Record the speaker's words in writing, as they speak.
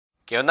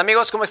¿Qué onda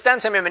amigos? ¿Cómo están?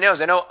 Sean bienvenidos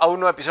de nuevo a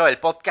un nuevo episodio del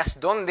podcast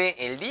donde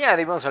el día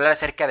de hoy vamos a hablar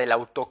acerca del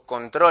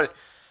autocontrol.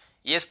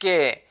 Y es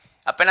que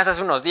apenas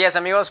hace unos días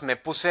amigos me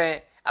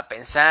puse a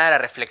pensar, a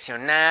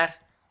reflexionar,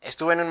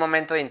 estuve en un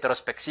momento de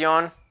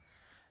introspección,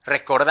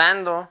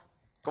 recordando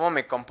cómo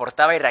me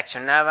comportaba y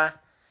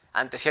reaccionaba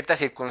ante ciertas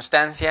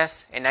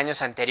circunstancias en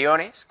años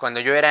anteriores, cuando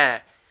yo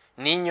era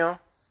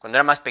niño, cuando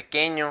era más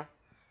pequeño,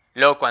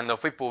 luego cuando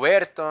fui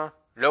puberto,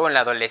 luego en la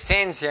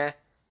adolescencia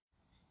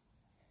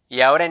y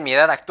ahora en mi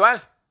edad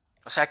actual.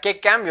 O sea, ¿qué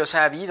cambios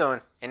ha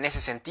habido en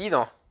ese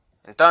sentido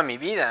en toda mi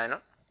vida,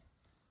 ¿no?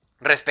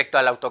 Respecto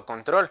al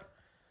autocontrol,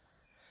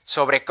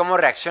 sobre cómo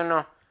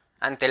reacciono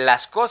ante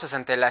las cosas,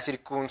 ante las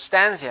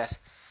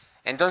circunstancias.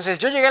 Entonces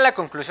yo llegué a la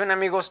conclusión,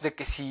 amigos, de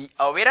que si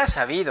hubiera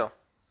sabido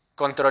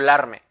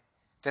controlarme,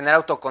 tener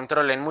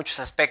autocontrol en muchos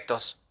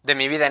aspectos de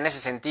mi vida en ese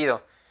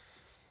sentido,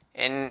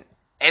 en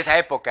esa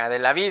época de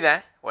la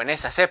vida, o en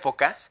esas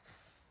épocas,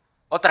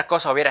 otra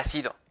cosa hubiera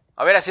sido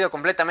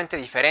completamente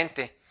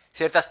diferente.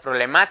 Ciertas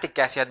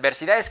problemáticas y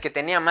adversidades que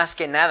tenía más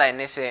que nada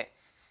en ese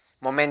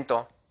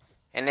momento,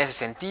 en ese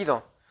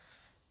sentido,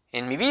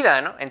 en mi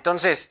vida, ¿no?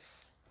 Entonces,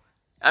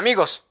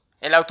 amigos,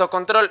 el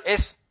autocontrol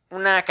es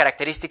una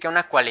característica,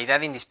 una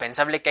cualidad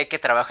indispensable que hay que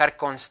trabajar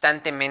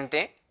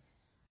constantemente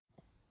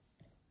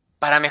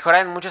para mejorar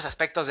en muchos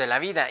aspectos de la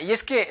vida. Y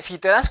es que si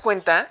te das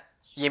cuenta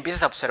y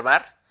empiezas a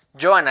observar,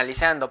 yo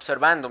analizando,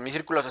 observando mi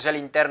círculo social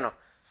interno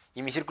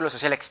y mi círculo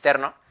social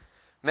externo,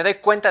 me doy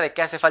cuenta de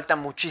que hace falta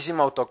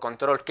muchísimo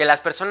autocontrol, que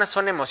las personas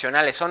son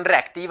emocionales, son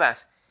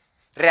reactivas,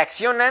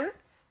 reaccionan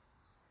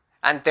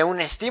ante un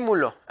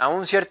estímulo, a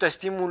un cierto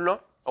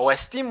estímulo o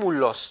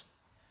estímulos.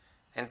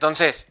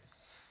 Entonces,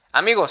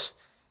 amigos,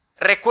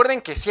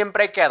 recuerden que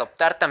siempre hay que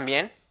adoptar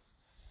también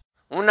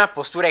una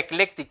postura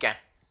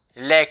ecléctica.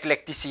 La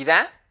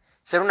eclecticidad,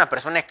 ser una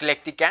persona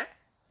ecléctica,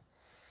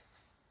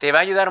 te va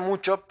a ayudar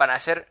mucho para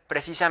ser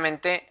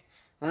precisamente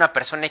una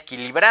persona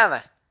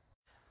equilibrada.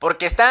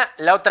 Porque está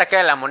la otra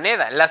cara de la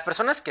moneda. Las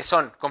personas que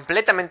son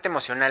completamente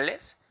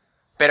emocionales,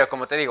 pero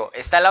como te digo,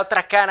 está la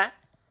otra cara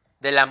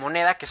de la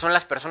moneda, que son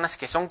las personas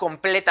que son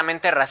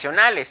completamente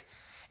racionales.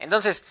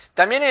 Entonces,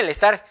 también el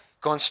estar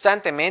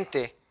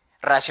constantemente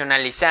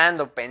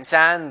racionalizando,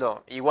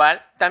 pensando,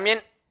 igual,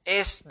 también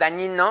es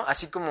dañino,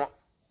 así como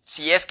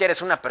si es que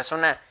eres una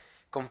persona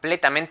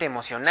completamente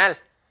emocional,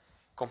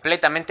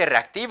 completamente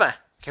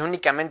reactiva, que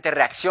únicamente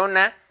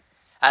reacciona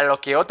a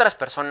lo que otras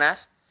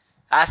personas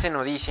hacen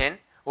o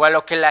dicen, o a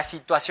lo que la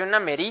situación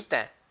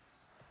amerita,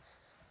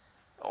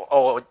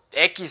 o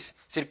X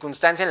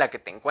circunstancia en la que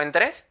te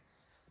encuentres,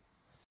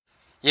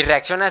 y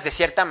reaccionas de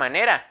cierta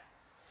manera,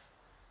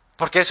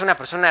 porque eres una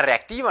persona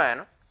reactiva,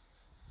 ¿no?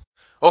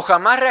 O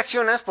jamás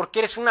reaccionas porque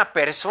eres una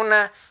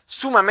persona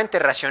sumamente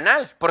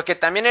racional, porque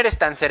también eres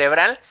tan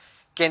cerebral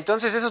que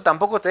entonces eso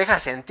tampoco te deja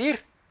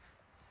sentir.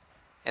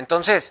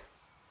 Entonces,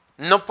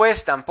 no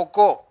puedes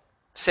tampoco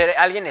ser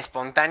alguien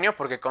espontáneo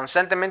porque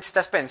constantemente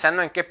estás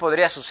pensando en qué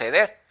podría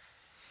suceder.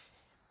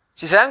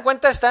 Si se dan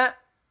cuenta, está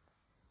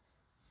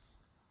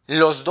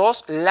los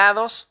dos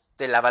lados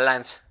de la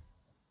balanza.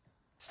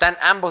 Están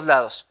ambos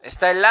lados.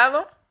 Está el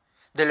lado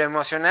de lo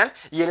emocional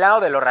y el lado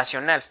de lo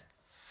racional.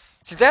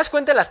 Si te das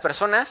cuenta, las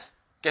personas,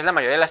 que es la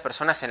mayoría de las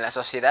personas en la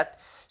sociedad,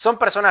 son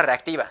personas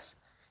reactivas.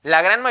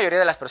 La gran mayoría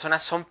de las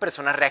personas son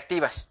personas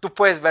reactivas. Tú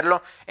puedes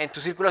verlo en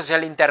tu círculo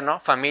social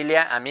interno,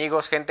 familia,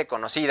 amigos, gente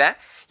conocida,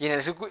 y en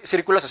el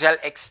círculo social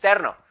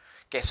externo,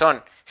 que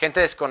son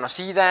gente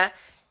desconocida,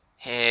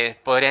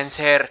 podrían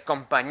ser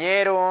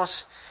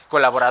compañeros,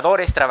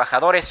 colaboradores,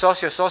 trabajadores,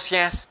 socios,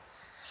 socias,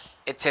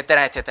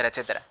 etcétera, etcétera,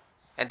 etcétera.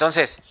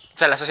 Entonces, o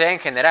sea, la sociedad en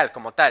general,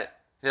 como tal.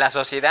 La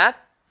sociedad,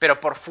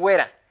 pero por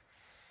fuera.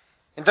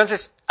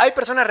 Entonces, hay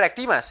personas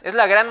reactivas. Es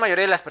la gran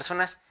mayoría de las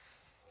personas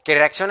que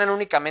reaccionan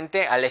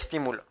únicamente al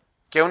estímulo,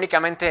 que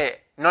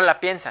únicamente no la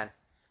piensan.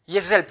 Y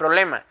ese es el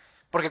problema.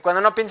 Porque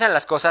cuando no piensan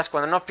las cosas,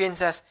 cuando no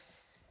piensas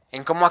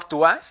en cómo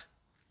actúas,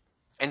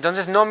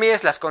 entonces no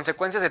mides las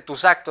consecuencias de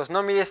tus actos,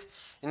 no mides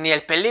ni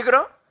el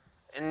peligro,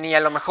 ni a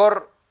lo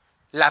mejor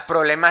la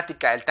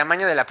problemática, el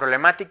tamaño de la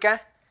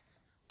problemática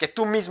que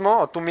tú mismo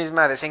o tú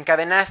misma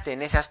desencadenaste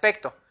en ese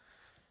aspecto.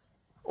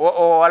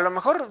 O a lo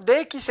mejor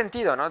de X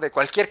sentido, ¿no? De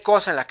cualquier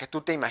cosa en la que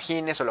tú te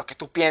imagines o lo que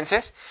tú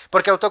pienses.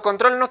 Porque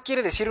autocontrol no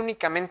quiere decir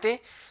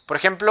únicamente, por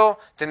ejemplo,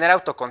 tener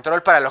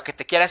autocontrol para lo que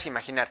te quieras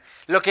imaginar.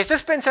 Lo que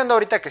estés pensando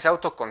ahorita que es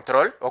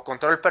autocontrol o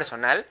control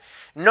personal,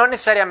 no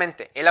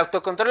necesariamente. El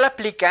autocontrol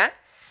aplica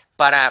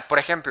para, por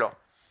ejemplo,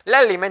 la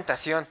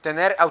alimentación,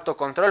 tener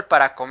autocontrol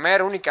para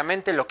comer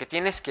únicamente lo que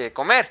tienes que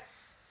comer,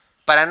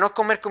 para no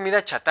comer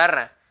comida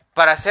chatarra,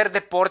 para hacer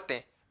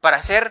deporte, para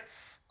hacer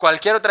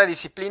cualquier otra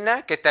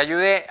disciplina que te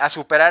ayude a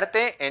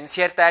superarte en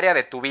cierta área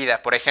de tu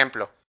vida, por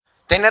ejemplo.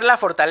 Tener la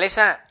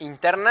fortaleza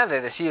interna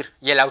de decir,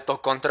 y el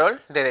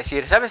autocontrol de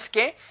decir, ¿sabes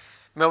qué?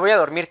 Me voy a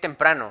dormir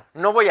temprano,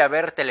 no voy a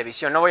ver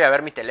televisión, no voy a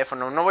ver mi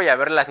teléfono, no voy a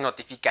ver las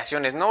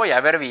notificaciones, no voy a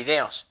ver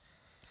videos.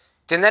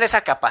 Tener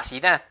esa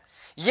capacidad.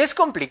 Y es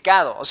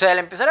complicado, o sea, el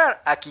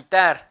empezar a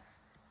quitar,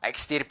 a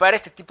extirpar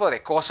este tipo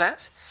de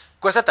cosas,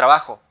 cuesta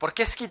trabajo,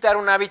 porque es quitar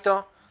un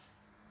hábito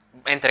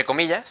entre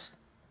comillas,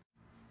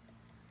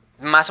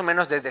 más o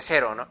menos desde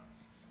cero, ¿no?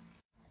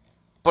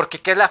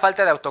 Porque ¿qué es la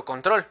falta de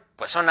autocontrol?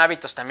 Pues son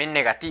hábitos también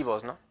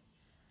negativos, ¿no?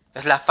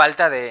 Es la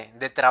falta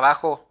de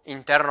trabajo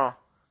interno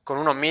con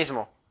uno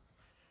mismo.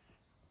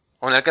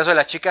 O en el caso de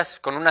las chicas,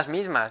 con unas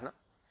mismas, ¿no?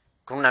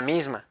 Con una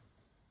misma.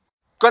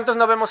 ¿Cuántos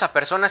no vemos a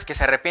personas que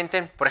se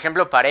arrepienten? Por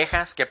ejemplo,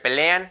 parejas que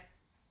pelean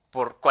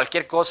por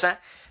cualquier cosa,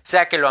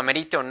 sea que lo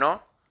amerite o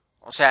no.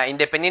 O sea,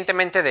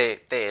 independientemente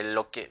de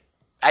lo que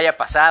haya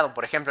pasado,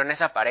 por ejemplo, en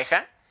esa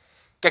pareja,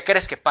 ¿qué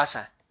crees que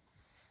pasa?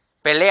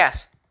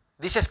 Peleas,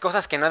 dices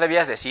cosas que no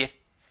debías decir.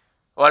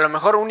 O a lo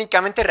mejor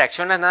únicamente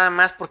reaccionas nada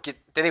más porque,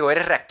 te digo,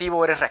 eres reactivo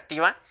o eres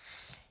reactiva.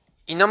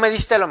 Y no me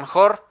diste a lo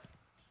mejor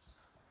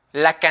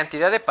la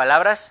cantidad de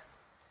palabras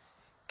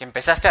que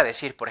empezaste a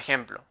decir, por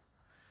ejemplo.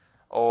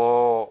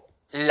 O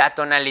la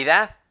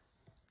tonalidad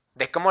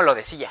de cómo lo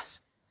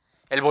decías.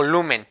 El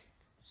volumen.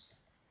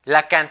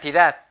 La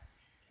cantidad.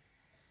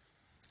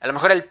 A lo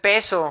mejor el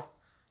peso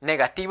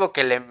negativo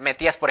que le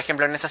metías, por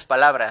ejemplo, en esas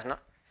palabras, ¿no?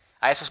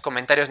 A esos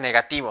comentarios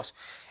negativos.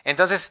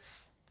 Entonces,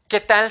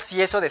 ¿qué tal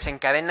si eso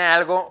desencadena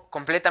algo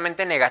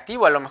completamente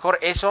negativo? A lo mejor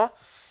eso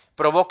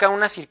provoca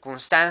una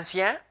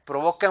circunstancia,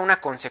 provoca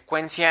una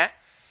consecuencia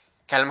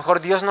que a lo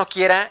mejor Dios no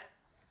quiera,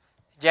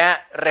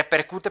 ya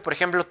repercute, por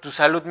ejemplo, tu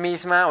salud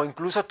misma o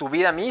incluso tu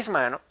vida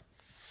misma, ¿no?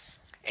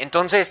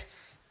 Entonces,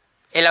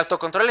 el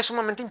autocontrol es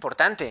sumamente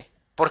importante,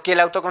 porque el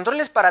autocontrol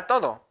es para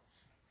todo.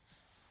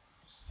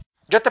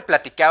 Yo te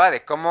platicaba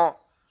de cómo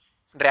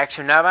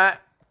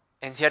reaccionaba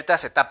en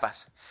ciertas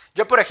etapas.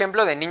 Yo, por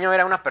ejemplo, de niño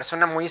era una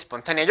persona muy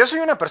espontánea. Yo soy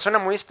una persona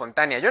muy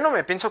espontánea. Yo no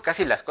me pienso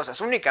casi las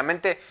cosas.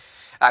 Únicamente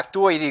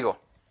actúo y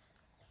digo.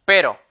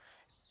 Pero,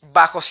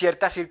 bajo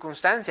ciertas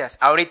circunstancias.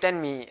 Ahorita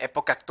en mi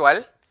época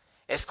actual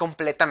es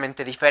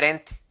completamente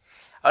diferente.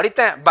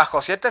 Ahorita,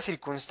 bajo ciertas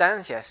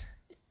circunstancias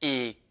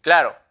y,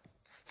 claro,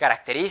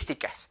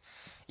 características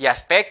y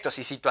aspectos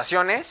y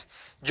situaciones,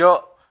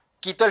 yo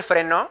quito el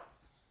freno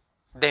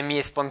de mi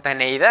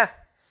espontaneidad,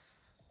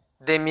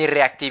 de mi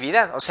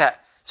reactividad. O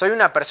sea, soy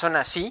una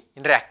persona, sí,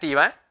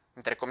 reactiva,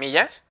 entre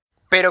comillas,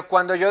 pero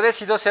cuando yo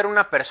decido ser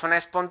una persona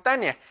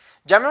espontánea,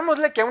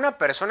 llamémosle que una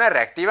persona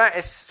reactiva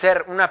es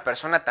ser una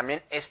persona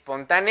también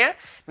espontánea,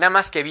 nada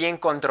más que bien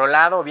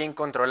controlado o bien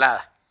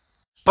controlada.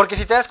 Porque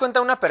si te das cuenta,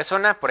 una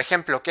persona, por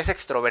ejemplo, que es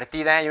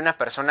extrovertida y una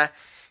persona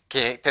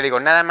que, te digo,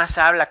 nada más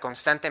habla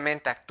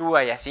constantemente,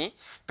 actúa y así,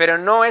 pero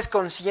no es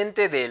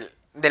consciente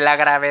de la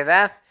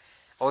gravedad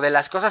o de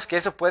las cosas que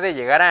eso puede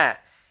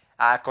llegar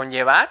a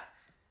conllevar,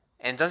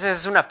 entonces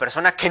es una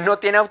persona que no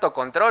tiene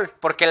autocontrol,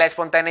 porque la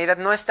espontaneidad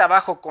no está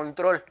bajo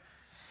control.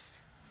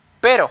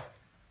 Pero,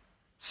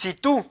 si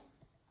tú,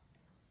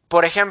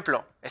 por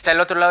ejemplo, está el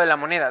otro lado de la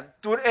moneda,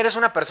 tú eres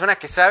una persona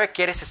que sabe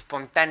que eres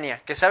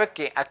espontánea, que sabe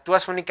que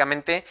actúas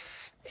únicamente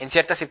en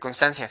ciertas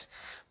circunstancias,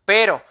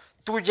 pero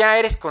tú ya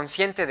eres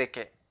consciente de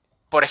que,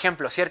 por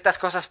ejemplo, ciertas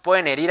cosas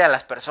pueden herir a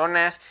las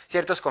personas,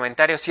 ciertos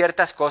comentarios,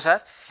 ciertas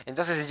cosas,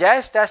 entonces ya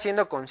estás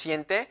siendo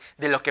consciente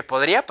de lo que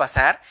podría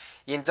pasar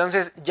y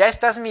entonces ya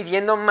estás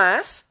midiendo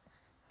más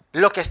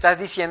lo que estás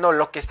diciendo,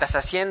 lo que estás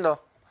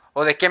haciendo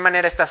o de qué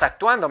manera estás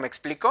actuando, ¿me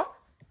explico?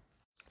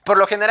 Por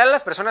lo general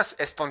las personas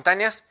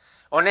espontáneas,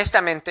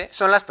 honestamente,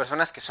 son las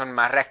personas que son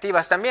más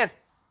reactivas también.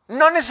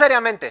 No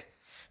necesariamente,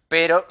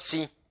 pero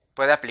sí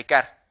puede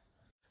aplicar.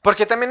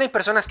 Porque también hay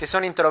personas que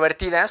son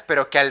introvertidas,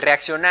 pero que al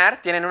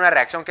reaccionar tienen una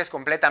reacción que es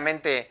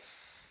completamente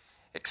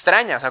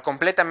extraña, o sea,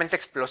 completamente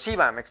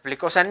explosiva, ¿me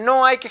explico? O sea,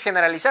 no hay que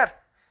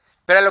generalizar.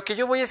 Pero a lo que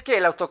yo voy es que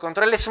el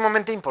autocontrol es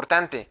sumamente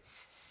importante.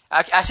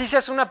 Así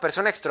seas una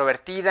persona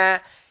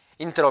extrovertida,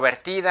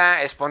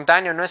 introvertida,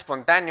 espontáneo, no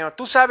espontáneo,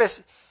 tú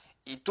sabes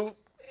y tú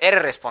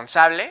eres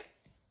responsable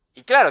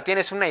y claro,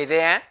 tienes una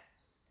idea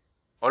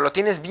o lo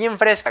tienes bien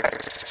fresca,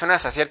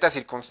 reaccionas a ciertas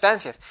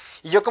circunstancias.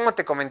 Y yo, como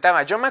te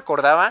comentaba, yo me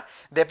acordaba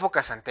de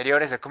épocas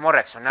anteriores de cómo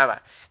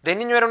reaccionaba. De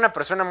niño era una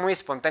persona muy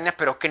espontánea,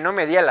 pero que no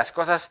medía las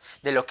cosas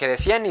de lo que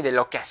decía ni de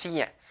lo que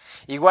hacía.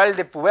 Igual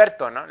de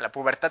puberto, ¿no? La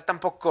pubertad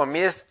tampoco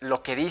mides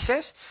lo que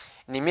dices,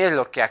 ni mides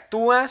lo que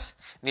actúas,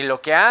 ni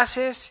lo que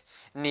haces,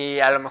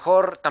 ni a lo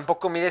mejor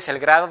tampoco mides el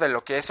grado de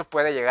lo que eso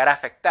puede llegar a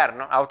afectar,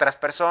 ¿no? A otras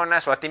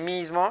personas o a ti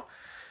mismo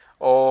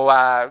o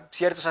a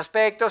ciertos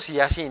aspectos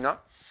y así,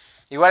 ¿no?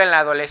 Igual en la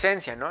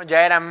adolescencia, ¿no?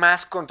 Ya era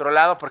más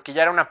controlado porque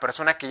ya era una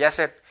persona que ya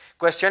se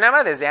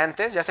cuestionaba desde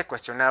antes, ya se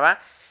cuestionaba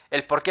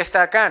el por qué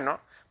está acá, ¿no?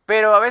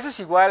 Pero a veces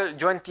igual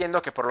yo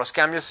entiendo que por los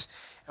cambios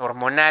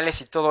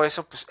hormonales y todo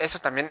eso, pues eso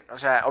también, o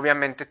sea,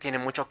 obviamente tiene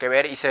mucho que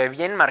ver y se ve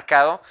bien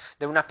marcado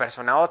de una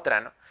persona a otra,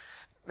 ¿no?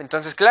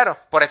 Entonces, claro,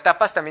 por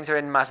etapas también se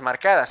ven más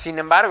marcadas. Sin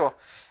embargo,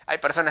 hay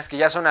personas que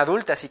ya son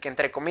adultas y que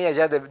entre comillas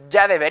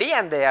ya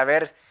deberían de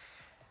haber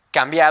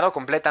cambiado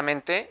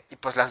completamente y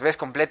pues las ves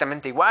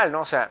completamente igual,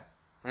 ¿no? O sea,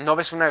 no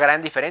ves una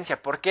gran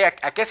diferencia. ¿Por qué?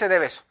 ¿A qué se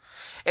debe eso?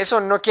 Eso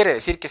no quiere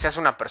decir que seas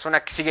una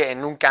persona que sigue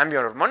en un cambio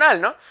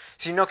hormonal, ¿no?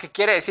 Sino que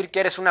quiere decir que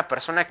eres una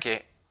persona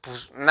que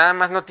pues nada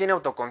más no tiene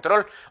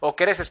autocontrol o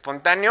que eres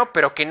espontáneo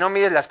pero que no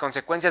mides las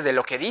consecuencias de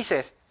lo que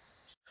dices.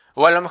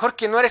 O a lo mejor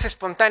que no eres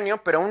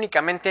espontáneo pero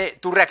únicamente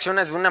tú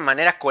reaccionas de una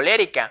manera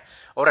colérica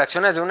o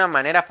reaccionas de una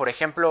manera, por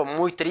ejemplo,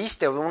 muy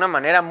triste o de una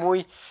manera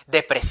muy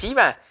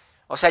depresiva.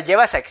 O sea,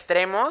 llevas a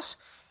extremos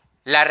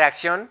la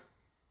reacción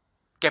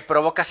que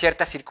provoca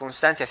cierta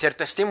circunstancia,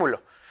 cierto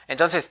estímulo.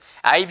 Entonces,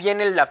 ahí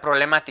viene la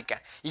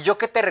problemática. ¿Y yo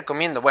qué te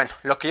recomiendo? Bueno,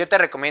 lo que yo te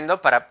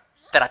recomiendo para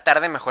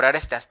tratar de mejorar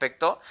este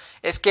aspecto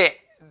es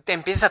que te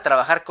empieces a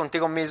trabajar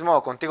contigo mismo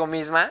o contigo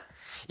misma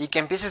y que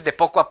empieces de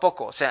poco a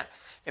poco. O sea,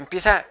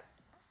 empieza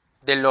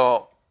de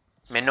lo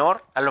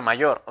menor a lo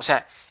mayor. O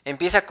sea,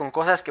 empieza con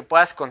cosas que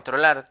puedas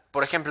controlar.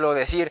 Por ejemplo,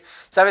 decir,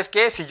 ¿sabes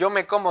qué? Si yo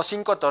me como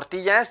 5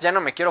 tortillas, ya no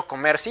me quiero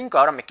comer 5,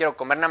 ahora me quiero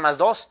comer nada más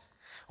 2.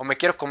 O me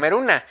quiero comer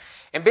una.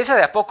 Empieza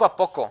de a poco.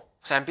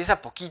 O sea,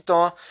 empieza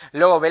poquito,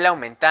 luego vele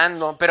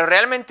aumentando, pero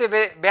realmente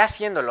ve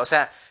haciéndolo. O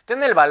sea,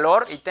 ten el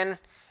valor y ten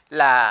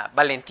la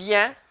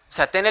valentía, o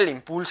sea, ten el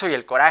impulso y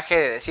el coraje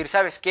de decir,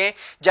 ¿sabes qué?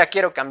 Ya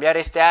quiero cambiar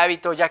este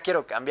hábito, ya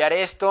quiero cambiar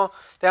esto,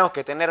 tengo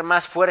que tener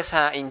más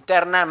fuerza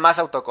interna, más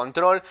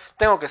autocontrol,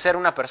 tengo que ser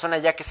una persona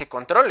ya que se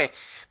controle,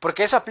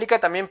 porque eso aplica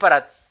también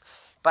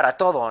para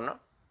todo, ¿no?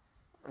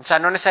 O sea,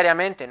 no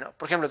necesariamente, ¿no?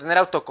 Por ejemplo, tener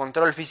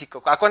autocontrol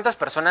físico. ¿A cuántas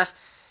personas,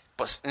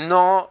 pues,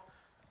 no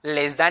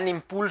les dan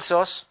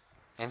impulsos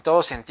en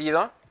todo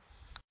sentido?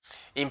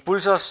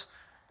 Impulsos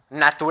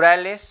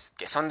naturales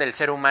que son del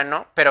ser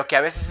humano, pero que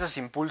a veces esos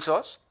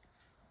impulsos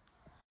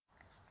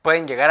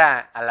pueden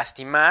llegar a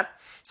lastimar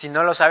si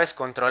no lo sabes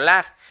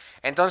controlar.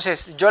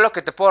 Entonces, yo lo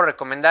que te puedo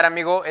recomendar,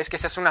 amigo, es que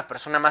seas una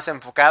persona más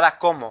enfocada.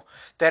 ¿Cómo?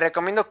 Te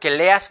recomiendo que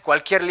leas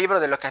cualquier libro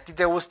de lo que a ti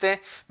te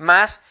guste,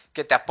 más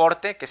que te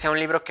aporte, que sea un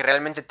libro que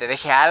realmente te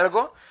deje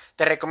algo.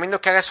 Te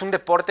recomiendo que hagas un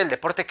deporte, el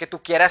deporte que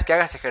tú quieras, que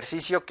hagas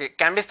ejercicio, que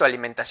cambies tu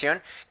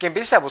alimentación, que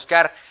empieces a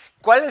buscar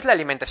cuál es la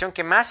alimentación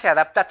que más se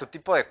adapta a tu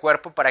tipo de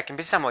cuerpo para que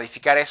empieces a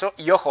modificar eso.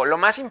 Y ojo, lo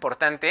más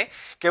importante,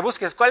 que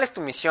busques cuál es tu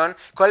misión,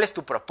 cuál es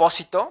tu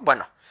propósito.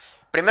 Bueno,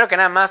 primero que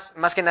nada,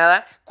 más que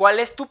nada, cuál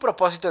es tu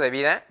propósito de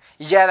vida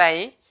y ya de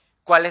ahí,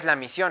 cuál es la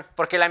misión.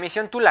 Porque la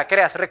misión tú la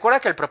creas. Recuerda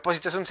que el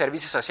propósito es un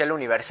servicio social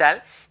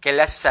universal que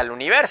le haces al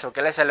universo,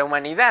 que le haces a la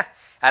humanidad,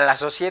 a la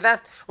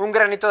sociedad. Un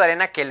granito de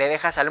arena que le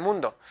dejas al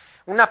mundo.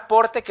 Un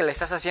aporte que le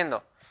estás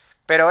haciendo.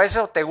 Pero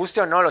eso, te guste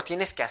o no, lo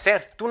tienes que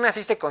hacer. Tú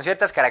naciste con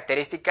ciertas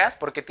características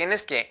porque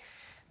tienes que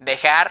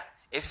dejar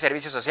ese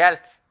servicio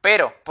social.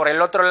 Pero, por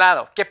el otro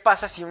lado, ¿qué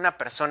pasa si una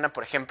persona,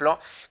 por ejemplo,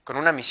 con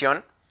una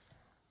misión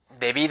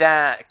de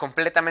vida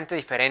completamente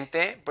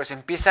diferente, pues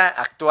empieza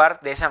a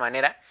actuar de esa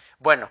manera?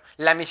 Bueno,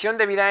 la misión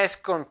de vida es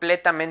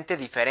completamente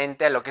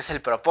diferente a lo que es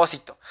el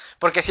propósito.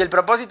 Porque si el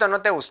propósito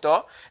no te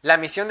gustó, la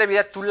misión de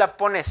vida tú la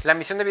pones. La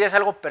misión de vida es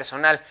algo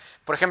personal.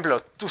 Por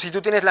ejemplo, si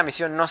tú tienes la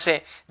misión, no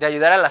sé, de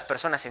ayudar a las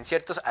personas en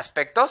ciertos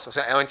aspectos, o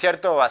sea, o en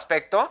cierto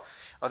aspecto,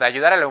 o de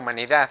ayudar a la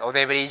humanidad, o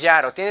de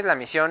brillar, o tienes la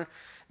misión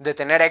de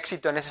tener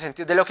éxito en ese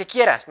sentido, de lo que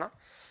quieras, ¿no?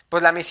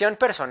 Pues la misión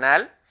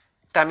personal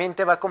también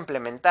te va a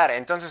complementar.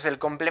 Entonces el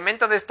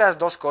complemento de estas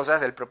dos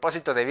cosas, el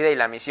propósito de vida y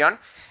la misión,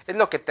 es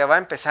lo que te va a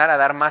empezar a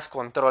dar más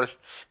control,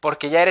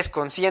 porque ya eres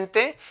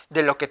consciente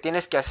de lo que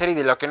tienes que hacer y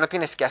de lo que no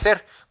tienes que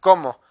hacer.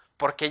 ¿Cómo?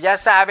 Porque ya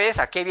sabes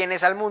a qué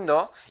vienes al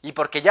mundo y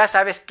porque ya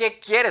sabes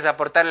qué quieres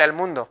aportarle al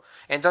mundo.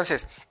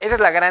 Entonces, esa es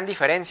la gran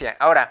diferencia.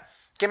 Ahora,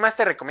 ¿qué más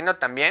te recomiendo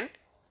también?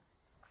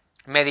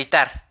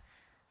 Meditar,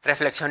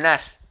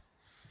 reflexionar,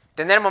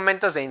 tener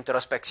momentos de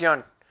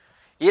introspección,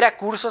 ir a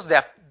cursos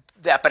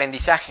de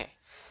aprendizaje,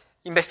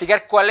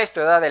 investigar cuál es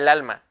tu edad del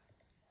alma,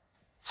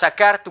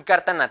 sacar tu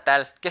carta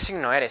natal, qué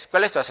signo eres,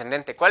 cuál es tu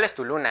ascendente, cuál es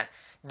tu luna.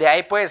 De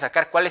ahí puedes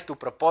sacar cuál es tu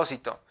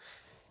propósito.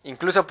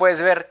 Incluso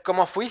puedes ver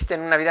cómo fuiste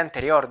en una vida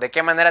anterior, de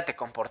qué manera te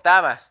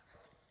comportabas.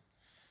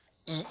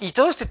 Y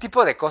todo este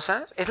tipo de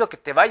cosas es lo que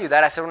te va a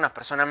ayudar a ser una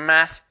persona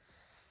más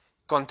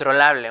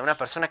controlable, una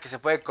persona que se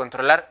puede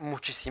controlar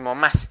muchísimo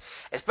más.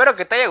 Espero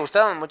que te haya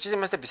gustado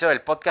muchísimo este episodio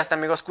del podcast,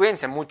 amigos.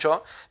 Cuídense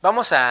mucho.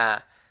 Vamos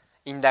a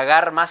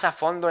indagar más a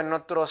fondo en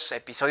otros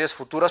episodios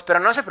futuros, pero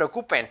no se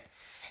preocupen.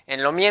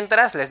 En lo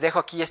mientras les dejo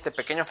aquí este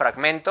pequeño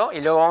fragmento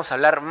y luego vamos a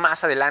hablar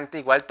más adelante,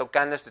 igual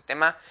tocando este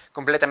tema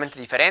completamente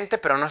diferente,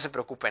 pero no se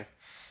preocupen.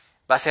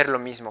 Va a ser lo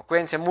mismo.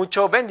 Cuídense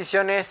mucho,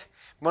 bendiciones,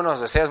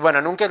 buenos deseos.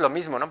 Bueno, nunca es lo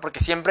mismo, ¿no?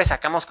 Porque siempre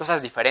sacamos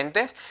cosas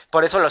diferentes.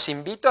 Por eso los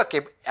invito a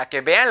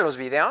que vean los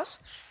videos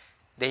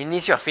de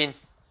inicio a fin.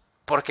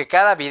 Porque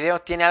cada video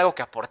tiene algo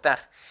que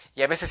aportar.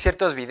 Y a veces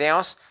ciertos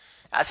videos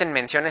hacen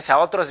menciones a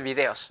otros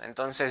videos.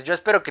 Entonces yo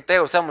espero que te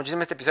haya gustado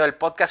muchísimo este episodio del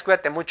podcast.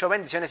 Cuídate mucho,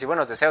 bendiciones y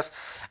buenos deseos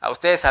a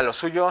ustedes, a los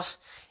suyos.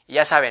 Y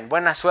ya saben,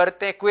 buena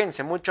suerte,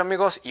 cuídense mucho,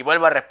 amigos. Y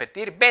vuelvo a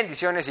repetir,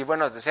 bendiciones y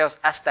buenos deseos.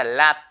 Hasta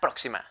la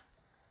próxima.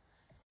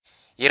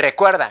 Y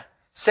recuerda,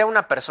 sé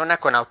una persona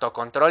con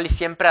autocontrol y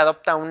siempre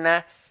adopta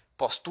una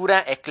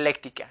postura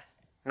ecléctica.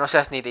 No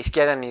seas ni de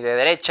izquierda, ni de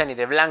derecha, ni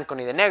de blanco,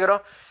 ni de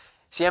negro.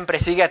 Siempre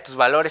sigue a tus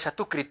valores, a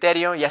tu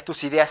criterio y a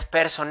tus ideas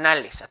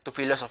personales, a tu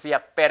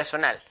filosofía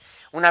personal.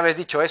 Una vez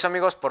dicho eso,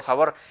 amigos, por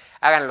favor,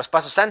 hagan los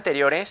pasos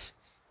anteriores,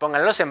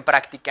 pónganlos en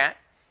práctica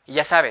y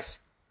ya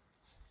sabes,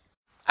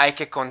 hay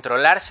que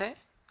controlarse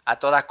a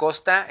toda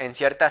costa en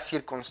ciertas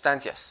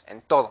circunstancias,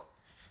 en todo.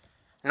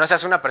 No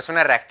seas una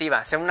persona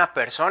reactiva, sea una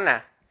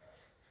persona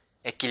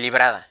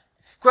equilibrada.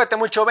 Cuídate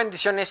mucho,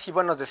 bendiciones y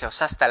buenos deseos.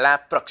 Hasta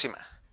la próxima.